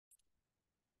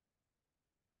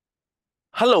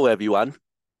Hello everyone,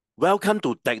 welcome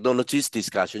to Technologies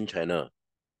Discussion Channel.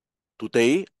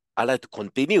 Today, I'd like to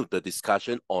continue the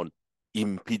discussion on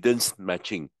impedance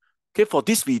matching. Okay, for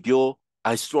this video,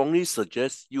 I strongly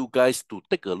suggest you guys to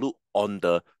take a look on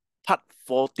the part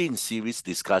 14 series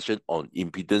discussion on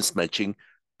impedance matching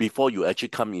before you actually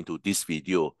come into this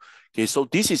video. Okay, so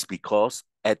this is because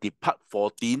at the part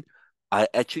 14, I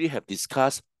actually have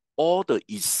discussed all the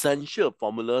essential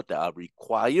formula that are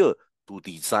required to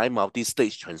design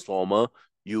multi-stage transformer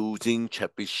using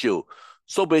Chebyshev.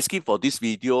 So basically for this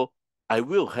video, I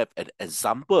will have an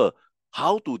example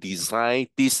how to design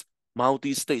this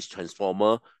multi-stage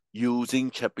transformer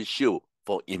using Chebyshev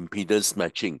for impedance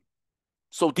matching.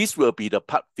 So this will be the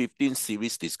part 15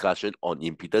 series discussion on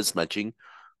impedance matching.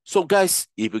 So guys,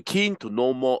 if you're keen to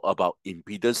know more about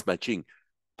impedance matching,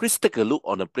 please take a look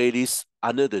on the playlist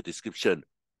under the description.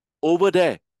 Over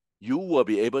there, you will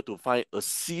be able to find a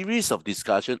series of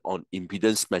discussion on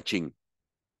impedance matching.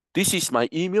 This is my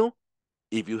email.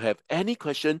 If you have any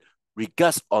question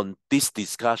regards on this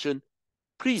discussion,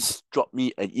 please drop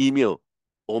me an email.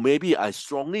 Or maybe I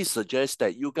strongly suggest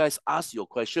that you guys ask your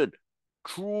question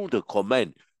through the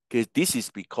comment. Okay, this is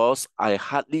because I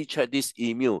hardly check this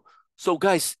email. So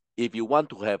guys, if you want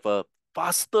to have a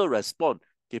faster response,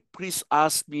 okay, please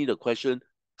ask me the question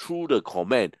through the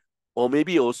comment. Or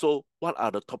maybe also, what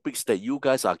are the topics that you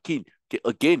guys are keen? Okay,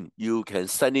 again, you can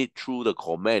send it through the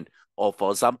comment. Or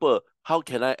for example, how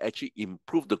can I actually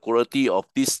improve the quality of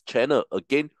this channel?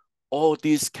 Again, all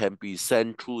this can be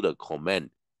sent through the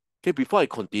comment. Okay, before I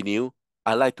continue,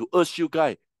 I'd like to urge you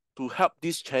guys to help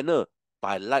this channel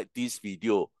by like this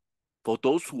video. For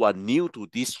those who are new to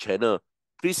this channel,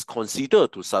 please consider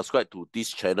to subscribe to this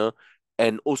channel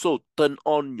and also turn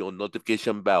on your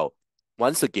notification bell.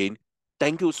 Once again,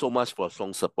 thank you so much for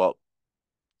strong support.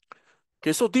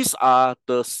 Okay, so these are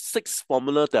the 6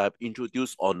 formula that I've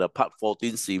introduced on the part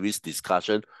 14 series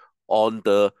discussion on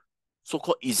the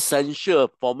so-called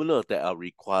essential formula that are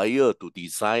required to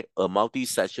design a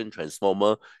multi-section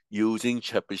transformer using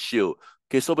Chebyshev.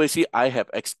 Okay, so basically I have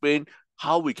explained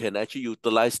how we can actually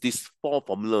utilize these 4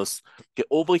 formulas. Okay,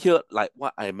 over here, like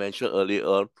what I mentioned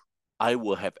earlier, I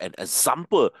will have an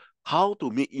example how to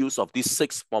make use of these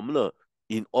 6 formula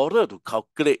in order to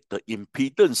calculate the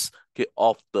impedance, okay,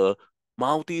 of the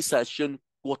multi-section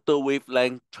quarter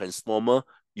wavelength transformer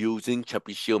using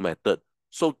Chebyshev method.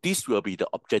 So this will be the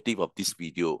objective of this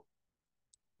video.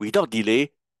 Without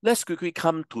delay, let's quickly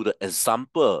come to the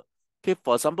example. Okay,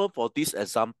 for example, for this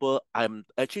example, I'm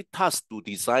actually tasked to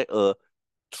design a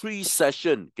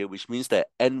 3-session, okay, which means that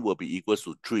n will be equals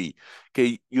to 3.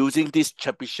 Okay, using this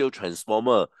Chebyshev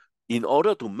transformer in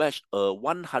order to match a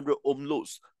 100 ohm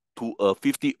loads to a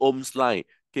 50 ohms line,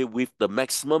 okay, with the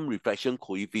maximum reflection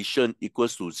coefficient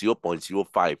equals to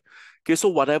 0.05. Okay, so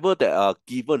whatever that are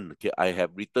given, okay, I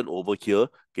have written over here,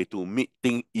 okay, to make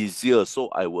things easier. So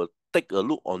I will take a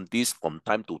look on this from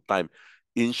time to time.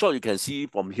 In short, you can see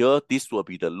from here, this will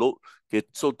be the load. Okay,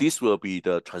 so this will be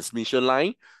the transmission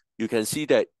line. You can see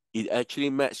that it actually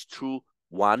matched through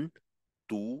 1,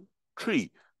 2,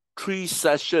 3. 3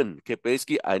 session. Okay,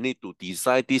 basically I need to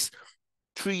design this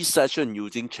 3 session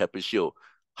using Chebyshev.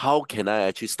 How can I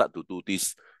actually start to do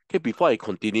this? Okay, before I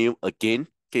continue again,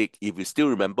 okay, if you still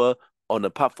remember on the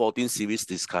part 14 series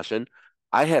discussion,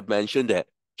 I have mentioned that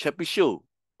Chebyshev,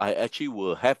 I actually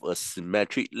will have a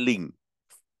symmetric link.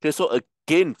 Okay, so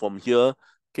again from here,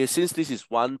 okay, since this is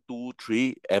 1, 2,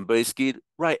 3, and basically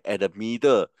right at the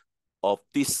middle of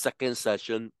this 2nd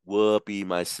session will be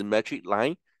my symmetric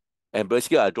line. And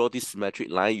basically, I draw this symmetric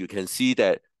line. You can see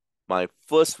that my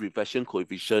first reflection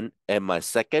coefficient and my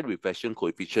second reflection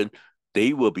coefficient,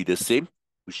 they will be the same,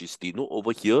 which is denoted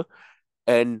over here.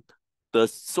 And the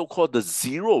so-called the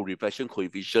 0 reflection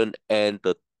coefficient and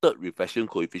the 3rd reflection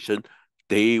coefficient,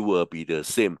 they will be the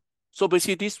same. So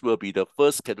basically, this will be the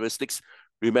first characteristics.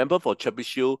 Remember, for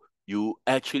Chebyshev, you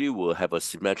actually will have a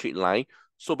symmetric line.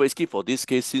 So basically, for this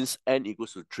case, since n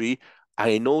equals to 3,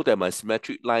 I know that my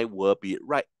symmetric line will be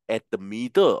right at the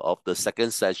middle of the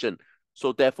 2nd session.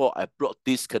 So therefore, I plot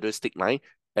this characteristic line.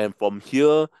 And from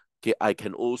here, okay, I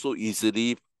can also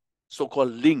easily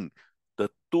so-called link the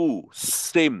 2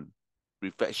 same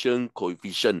reflection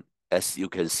coefficient as you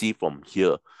can see from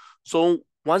here. So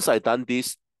once I done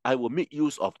this, I will make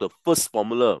use of the first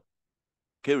formula.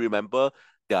 Okay, remember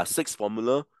there are 6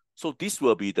 formula. So this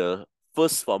will be the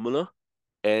first formula.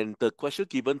 And the question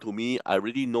given to me, I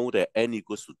already know that n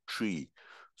equals to 3.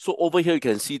 So over here, you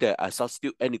can see that I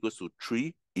substitute n equals to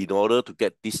 3 in order to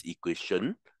get this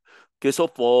equation. Okay, so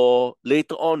for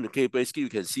later on, okay, basically you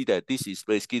can see that this is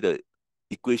basically the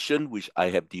equation which I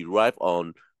have derived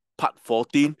on part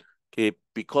 14. Okay,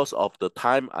 because of the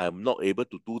time, I'm not able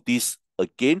to do this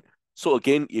again. So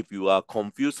again, if you are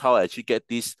confused how I actually get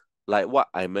this, like what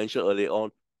I mentioned earlier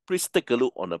on, please take a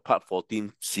look on the part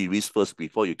 14 series first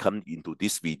before you come into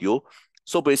this video.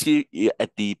 So basically,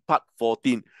 at the part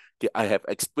 14, okay, I have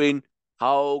explained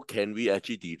how can we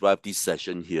actually derive this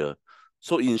session here.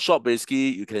 So in short, basically,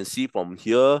 you can see from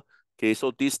here, okay,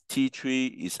 so this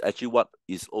T3 is actually what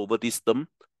is over this term.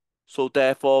 So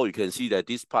therefore, you can see that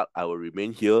this part I will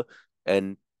remain here,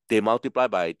 and they multiply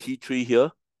by T3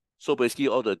 here. So basically,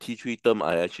 all the T3 term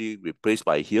I actually replace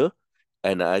by here,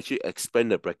 and I actually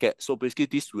expand the bracket. So basically,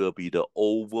 this will be the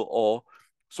overall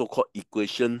so-called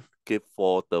equation, okay,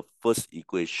 for the first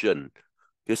equation.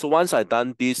 Okay, so once I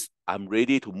done this, I'm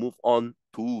ready to move on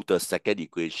to the second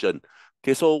equation.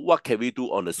 Okay, so what can we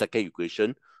do on the second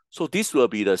equation? So this will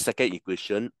be the second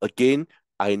equation. Again,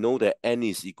 I know that n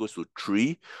is equals to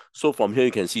 3. So from here,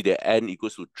 you can see that n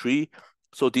equals to 3.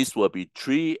 So this will be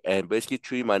 3, and basically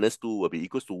 3 minus 2 will be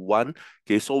equals to 1.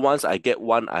 Okay, so once I get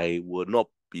 1, I will not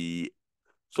be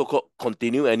so-called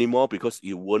continue anymore because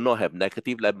it will not have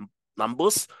negative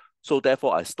numbers. So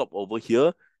therefore, I stop over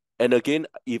here. And again,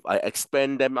 if I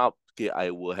expand them out, okay, I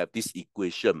will have this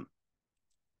equation.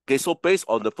 Okay, so based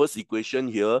on the first equation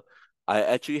here, I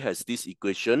actually has this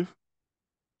equation.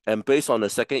 And based on the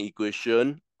second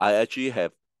equation, I actually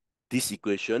have this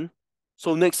equation.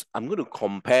 So next, I'm going to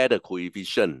compare the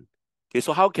coefficient. Okay,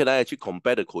 so how can I actually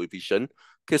compare the coefficient?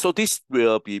 Okay, so this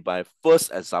will be my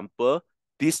first example.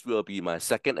 This will be my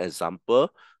second example.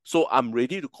 So I'm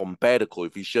ready to compare the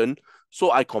coefficient.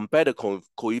 So I compare the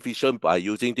coefficient by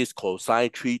using this cosine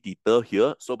 3 theta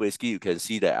here. So basically, you can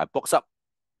see that I box up.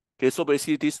 Okay, so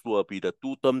basically, this will be the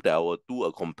two terms that I will do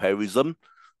a comparison.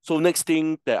 So next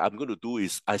thing that I'm going to do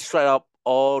is I strike out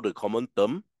all the common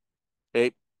term.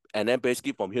 Okay, and then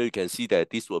basically from here you can see that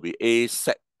this will be a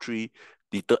sec 3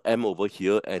 theta m over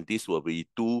here, and this will be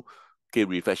 2, okay,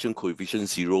 reflection coefficient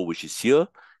 0, which is here.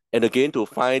 And again, to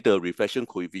find the reflection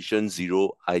coefficient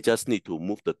 0, I just need to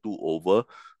move the 2 over.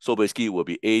 So basically it will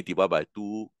be a divided by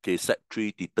 2, okay, sec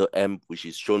 3 theta m, which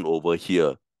is shown over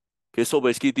here. Okay, so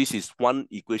basically this is one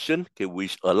equation, okay,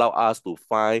 which allow us to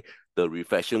find the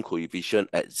reflection coefficient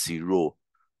at 0.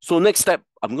 So next step,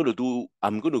 I'm going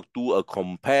to do a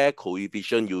compare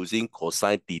coefficient using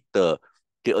cosine theta.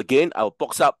 Okay, again, I'll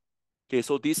box up. Okay,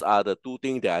 so these are the two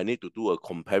things that I need to do a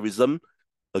comparison.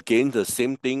 Again, the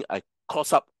same thing, I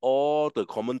cross up all the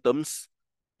common terms,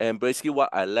 and basically what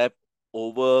I left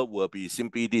over will be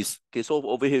simply this. Okay, so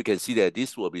over here you can see that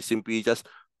this will be simply just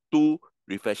 2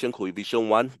 reflection coefficient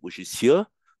 1, which is here.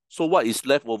 So what is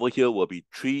left over here will be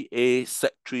 3a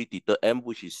sec 3 theta m,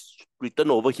 which is written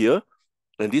over here.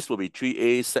 And this will be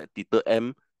 3a sec theta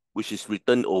m, which is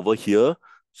written over here.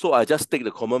 So I just take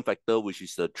the common factor, which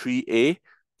is the 3a.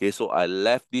 Okay, so I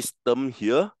left this term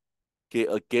here. Okay,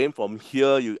 again, from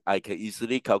here, I can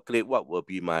easily calculate what will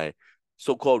be my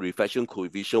so-called reflection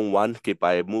coefficient 1, okay,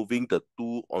 by moving the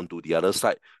 2 onto the other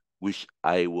side, which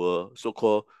I will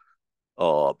so-called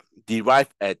derive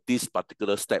at this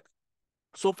particular step.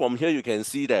 So from here, you can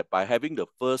see that by having the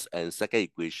first and second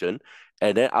equation,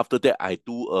 and then after that, I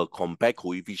do a compare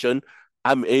coefficient,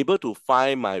 I'm able to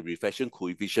find my reflection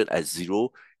coefficient at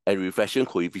 0 and reflection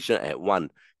coefficient at 1.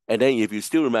 And then if you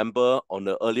still remember on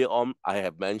the earlier on, I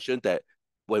have mentioned that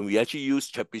when we actually use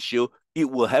Chebyshev, it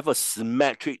will have a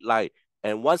symmetric line.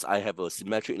 And once I have a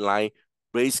symmetric line,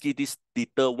 basically this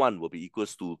theta 1 will be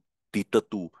equals to theta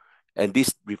 2. And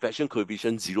this reflection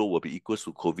coefficient 0 will be equals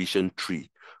to coefficient 3.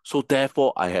 So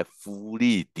therefore, I have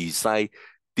fully designed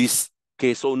this.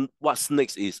 Okay, so what's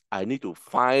next is I need to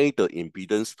find the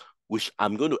impedance, which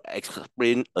I'm going to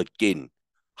explain again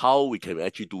how we can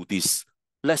actually do this.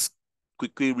 Let's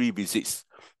quickly revisit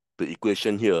the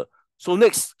equation here. So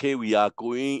next, okay, we are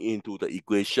going into the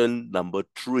equation number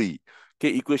 3.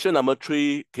 Okay, equation number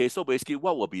 3, okay, so basically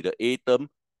what will be the A term?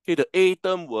 Okay, the A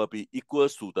term will be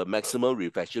equals to the maximum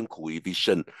reflection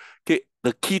coefficient. Okay,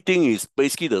 the key thing is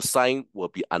basically the sign will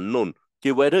be unknown.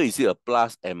 Okay, whether is it a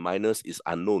plus and minus is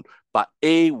unknown, but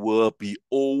A will be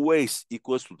always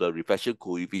equals to the reflection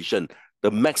coefficient,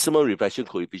 the maximum reflection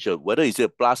coefficient, whether is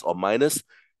it plus or minus,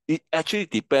 it actually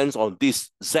depends on this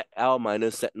ZL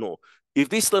minus Z0. If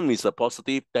this term is a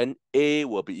positive, then A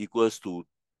will be equals to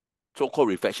so-called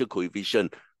reflection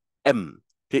coefficient M.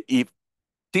 Okay, if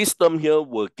this term here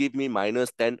will give me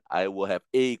minus, then I will have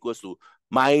A equals to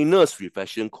minus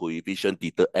reflection coefficient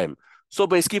theta M. So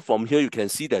basically from here, you can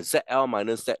see that ZL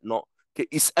minus Z0, okay,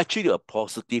 is actually a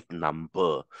positive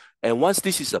number. And once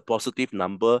this is a positive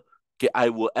number, okay, I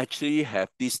will actually have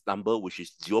this number, which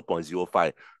is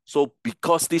 0.05. So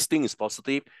because this thing is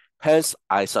positive, hence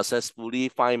I successfully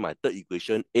find my third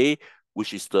equation, A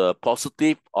which is the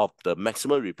positive of the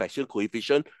maximum reflection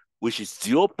coefficient, which is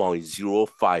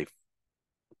 0.05.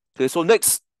 Okay, so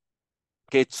next,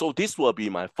 okay, so this will be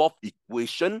my fourth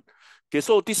equation. Okay,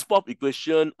 so this fourth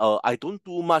equation, I don't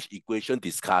do much equation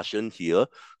discussion here.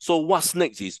 So what's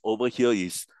next is over here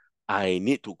is I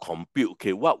need to compute,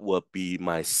 okay, what will be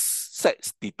my set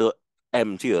theta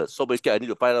m here. So basically I need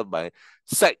to find out my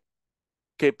set,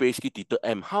 okay, basically theta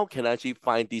m. How can I actually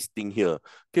find this thing here?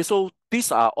 Okay, so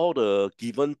these are all the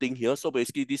given thing here. So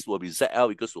basically this will be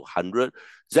ZL equals to 100,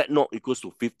 Z0 equals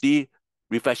to 50,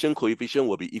 reflection coefficient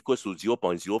will be equals to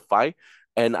 0.05,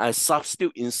 and I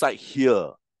substitute inside here.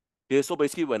 Okay, so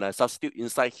basically when I substitute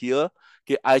inside here,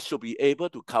 okay, I should be able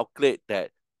to calculate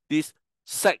that this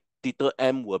sec theta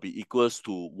m will be equals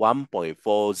to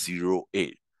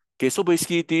 1.408. Okay, so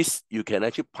basically this, you can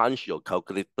actually punch your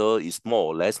calculator, is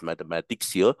more or less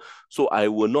mathematics here. So I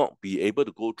will not be able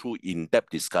to go through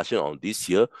in-depth discussion on this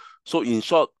here. So in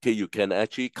short, okay, you can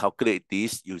actually calculate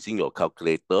this using your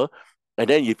calculator. And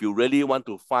then if you really want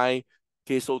to find,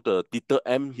 okay, so the theta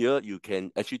m here, you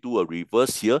can actually do a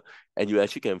reverse here, and you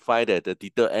actually can find that the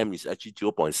theta m is actually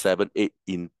 0.78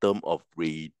 in terms of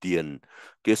radian.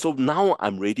 Okay, so now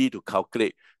I'm ready to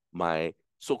calculate my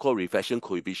so-called reflection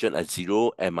coefficient at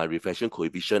 0 and my reflection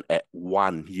coefficient at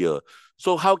 1 here.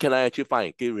 So how can I actually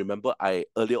find? Okay, remember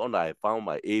earlier on I found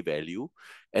my A value,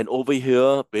 and over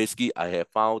here basically I have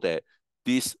found that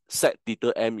this set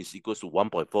theta m is equals to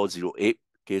 1.408.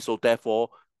 Okay, so therefore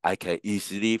I can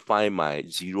easily find my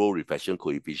zero reflection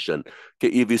coefficient. Okay,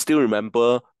 if you still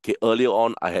remember, okay, earlier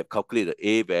on I have calculated the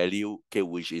A value, okay,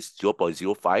 which is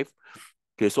 0.05.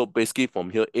 Okay, so basically from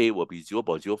here, A will be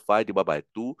 0.05 divided by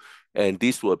 2, and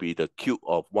this will be the cube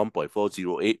of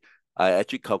 1.408. I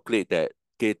actually calculate that,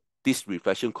 okay, this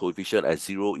reflection coefficient at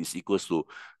 0 is equals to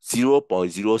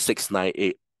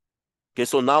 0.0698. Okay,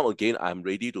 so now again, I'm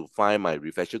ready to find my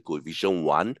reflection coefficient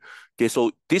 1. Okay,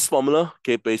 so this formula,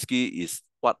 okay, basically is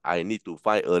what I need to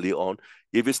find early on.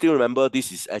 If you still remember,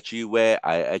 this is actually where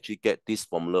I actually get this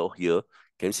formula here.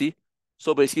 Can you see?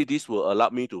 So basically, this will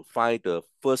allow me to find the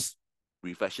first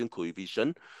reflection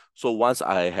coefficient. So once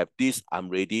I have this, I'm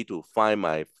ready to find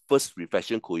my first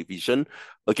reflection coefficient.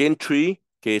 Again, 3.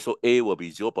 Okay, so A will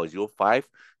be 0.05.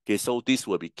 Okay, so this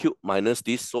will be cube minus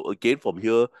this. So again, from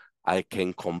here, I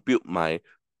can compute my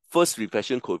first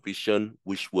reflection coefficient,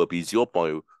 which will be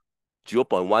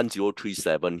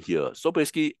 0.1037 here. So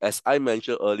basically, as I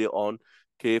mentioned earlier on,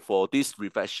 okay, for this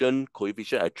reflection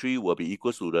coefficient at 3 will be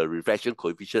equal to the reflection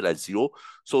coefficient at 0.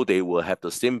 So they will have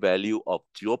the same value of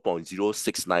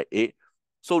 0.0698.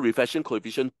 So reflection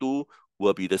coefficient 2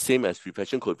 will be the same as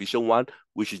reflection coefficient 1,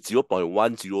 which is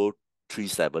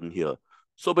 0.1037 here.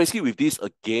 So basically with this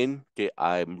again, okay,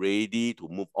 I'm ready to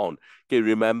move on. Okay,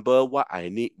 remember what I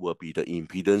need will be the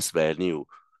impedance value.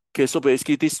 Okay, so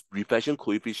basically this reflection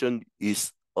coefficient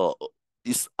is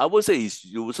I would say is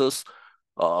useless.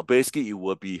 Basically it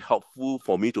will be helpful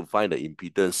for me to find the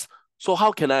impedance. So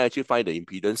how can I actually find the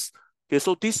impedance? Okay,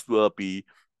 so this will be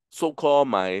so-called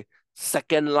my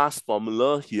second last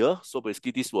formula here. So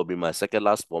basically this will be my second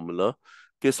last formula.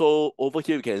 Okay, so over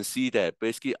here you can see that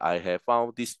basically I have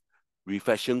found this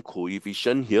reflection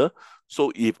coefficient here.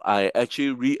 So if I actually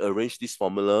rearrange this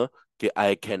formula, okay,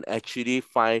 I can actually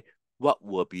find what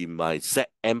will be my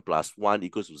Zn plus 1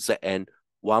 equals to Zn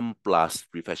 1 plus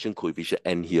reflection coefficient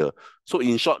n here. So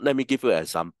in short, let me give you an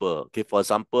example. Okay, for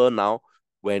example, now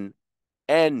when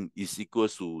n is equal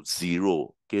to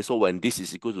 0, okay, so when this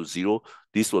is equal to 0,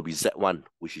 this will be Z1,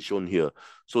 which is shown here.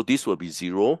 So this will be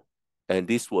 0, and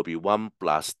this will be 1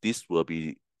 plus, this will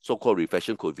be so-called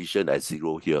reflection coefficient at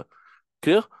 0 here.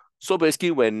 Clear? So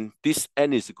basically when this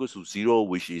n is equal to 0,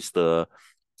 which is the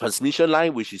transmission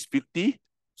line, which is 50,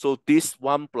 so this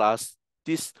 1 plus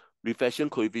this reflection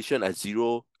coefficient at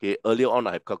 0, okay, earlier on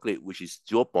I have calculated, which is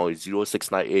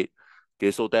 0.0698.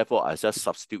 Okay, so therefore I just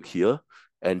substitute here,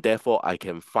 and therefore I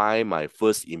can find my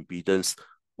first impedance,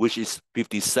 which is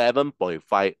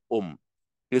 57.5 ohm.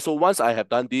 Okay, so once I have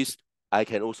done this, I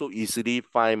can also easily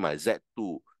find my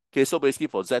Z2. Okay, so basically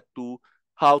for Z2,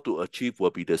 how to achieve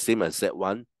will be the same as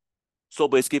Z1. So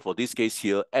basically for this case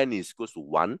here, n is equal to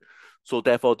 1. So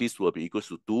therefore this will be equal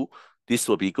to 2. This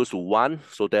will be equal to 1.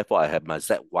 So therefore I have my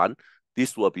Z1.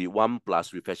 This will be 1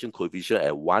 plus reflection coefficient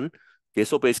at 1. Okay,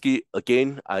 so basically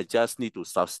again, I just need to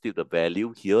substitute the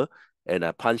value here, and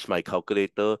I punch my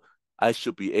calculator. I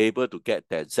should be able to get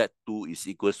that Z2 is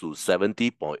equal to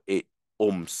 70.8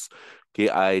 ohms. Okay,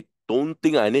 I don't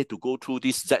think I need to go through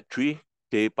this Z3.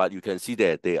 Okay, but you can see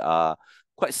that they are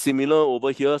quite similar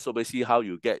over here. So basically how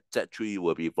you get Z3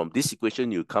 will be from this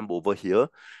equation, you come over here,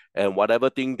 and whatever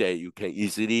thing that you can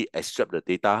easily extract the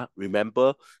data.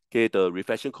 Remember, okay, the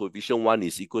reflection coefficient 1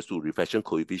 is equals to reflection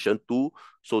coefficient 2,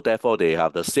 so therefore they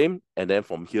have the same. And then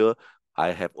from here,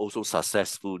 I have also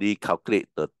successfully calculated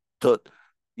the third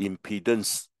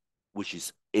impedance, which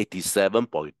is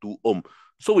 87.2 ohm.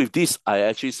 So with this, I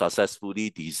actually successfully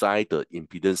designed the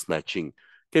impedance matching.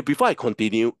 Okay, before I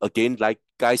continue, again, like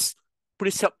guys,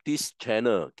 please help this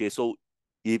channel. Okay, so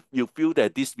if you feel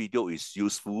that this video is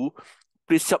useful,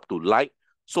 please help to like.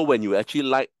 So when you actually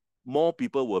like, more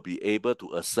people will be able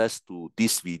to access to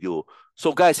this video.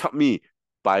 So guys, help me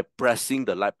by pressing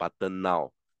the like button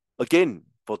now. Again,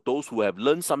 for those who have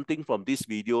learned something from this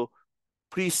video,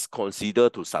 please consider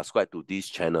to subscribe to this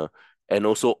channel and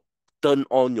also turn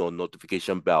on your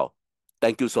notification bell.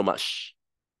 Thank you so much.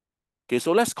 Okay,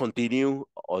 so let's continue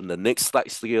on the next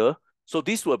slide here. So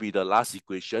this will be the last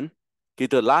equation. Okay,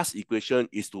 the last equation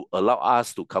is to allow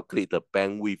us to calculate the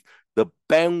bandwidth. The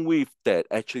bandwidth that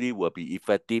actually will be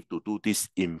effective to do this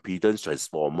impedance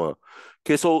transformer.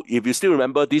 Okay, so if you still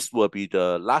remember, this will be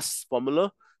the last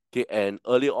formula. Okay, and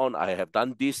earlier on, I have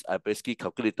done this. I basically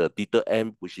calculate the theta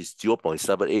m, which is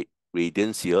 0.78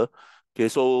 radians here. Okay,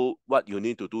 so what you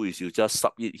need to do is you just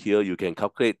sub it here. You can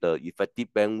calculate the effective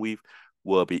bandwidth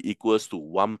will be equals to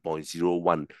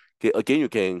 1.01. Okay, again, you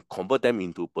can convert them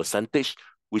into percentage,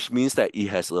 which means that it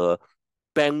has a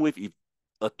bandwidth,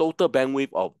 a total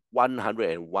bandwidth of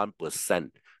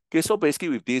 101%. Okay, so basically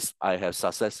with this, I have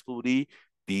successfully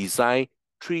designed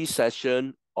 3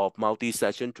 sessions of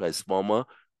multi-session transformer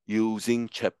using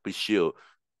Chebyshev.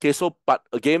 Okay, so but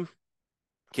again,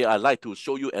 okay, I'd like to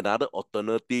show you another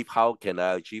alternative. How can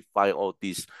I actually find all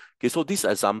this? Okay, so this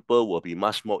example will be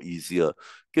much more easier.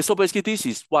 Okay, so basically this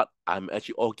is what I'm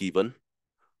actually all given,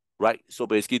 right? So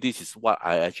basically this is what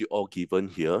I actually all given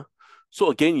here. So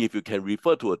again, if you can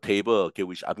refer to a table, okay,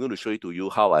 which I'm going to show you to you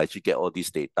how I actually get all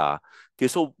this data. Okay,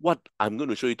 so what I'm going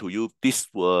to show you to you, this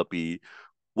will be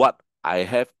what I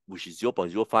have, which is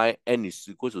 0.05, n is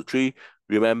equal to 3.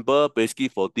 Remember, basically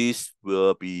for this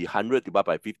will be 100 divided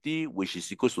by 50, which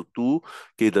is equal to 2.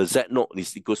 Okay, the Z naught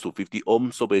is equal to 50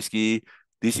 ohms. So basically,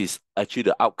 this is actually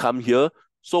the outcome here.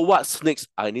 So what's next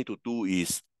I need to do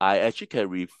is I actually can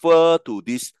refer to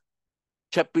this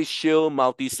Chebyshev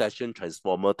multi-session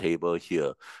transformer table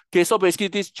here. Okay, so basically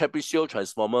this Chebyshev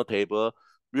transformer table,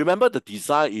 remember the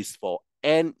design is for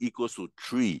n equals to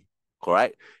 3,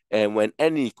 correct? And when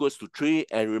n equals to 3,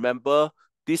 and remember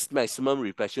this maximum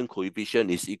reflection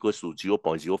coefficient is equals to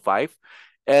 0.05,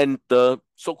 and the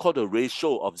so-called the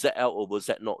ratio of ZL over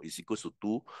Z0 is equals to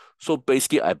 2. So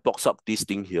basically I box up this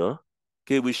thing here.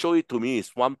 Okay, we show it to me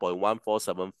is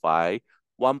 1.1475,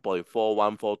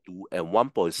 1.4142, and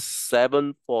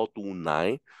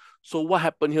 1.7429. So what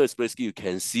happened here is basically you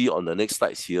can see on the next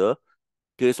slide here.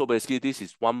 Okay, so basically this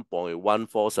is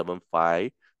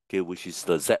 1.1475, okay, which is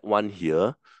the Z1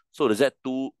 here. So the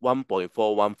Z2,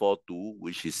 1.4142,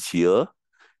 which is here.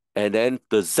 And then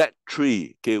the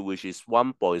Z3, okay, which is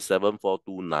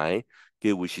 1.7429,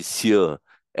 okay, which is here.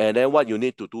 And then what you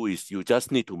need to do is you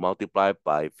just need to multiply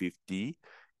by 50,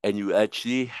 and you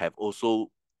actually have also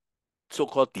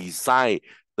so-called design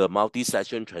the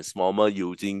multi-session transformer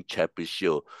using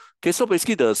Chebyshev. Okay, so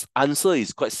basically the answer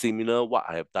is quite similar what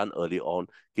I have done earlier on.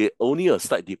 Okay, only a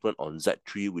slight difference on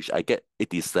Z3, which I get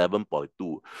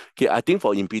 87.2. Okay, I think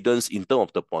for impedance, in terms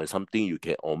of the point, something you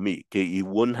can omit. Okay, it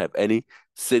won't have any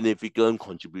significant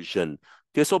contribution.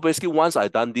 Okay, so basically once I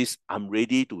done this, I'm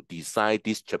ready to design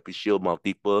this Chebyshev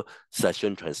multiple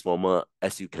session transformer.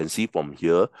 As you can see from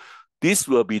here, this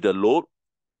will be the load.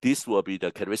 This will be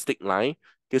the characteristic line.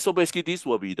 Okay, so basically this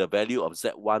will be the value of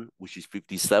Z1, which is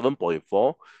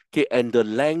 57.4. Okay, and the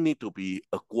length need to be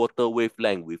a quarter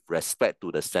wavelength with respect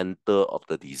to the center of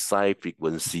the design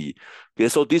frequency. Okay,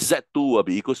 so this Z2 will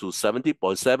be equal to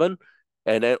 70.7.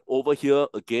 And then over here,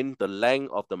 again, the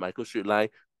length of the microstrip line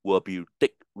will be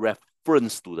take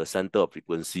reference to the center of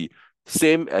frequency.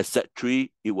 Same as Z3,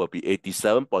 it will be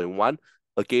 87.1.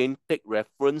 Again, take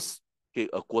reference, okay,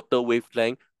 a quarter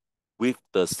wavelength with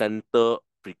the center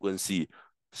frequency.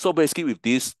 So basically with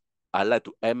this, I'd like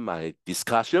to end my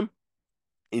discussion.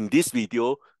 In this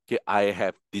video, okay, I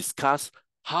have discussed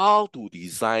how to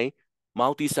design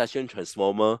multi-session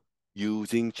transformer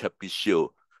using Chebyshev.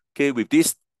 Okay, with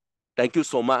this, thank you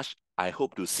so much. I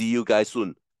hope to see you guys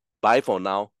soon. Bye for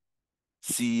now.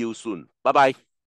 See you soon. Bye-bye.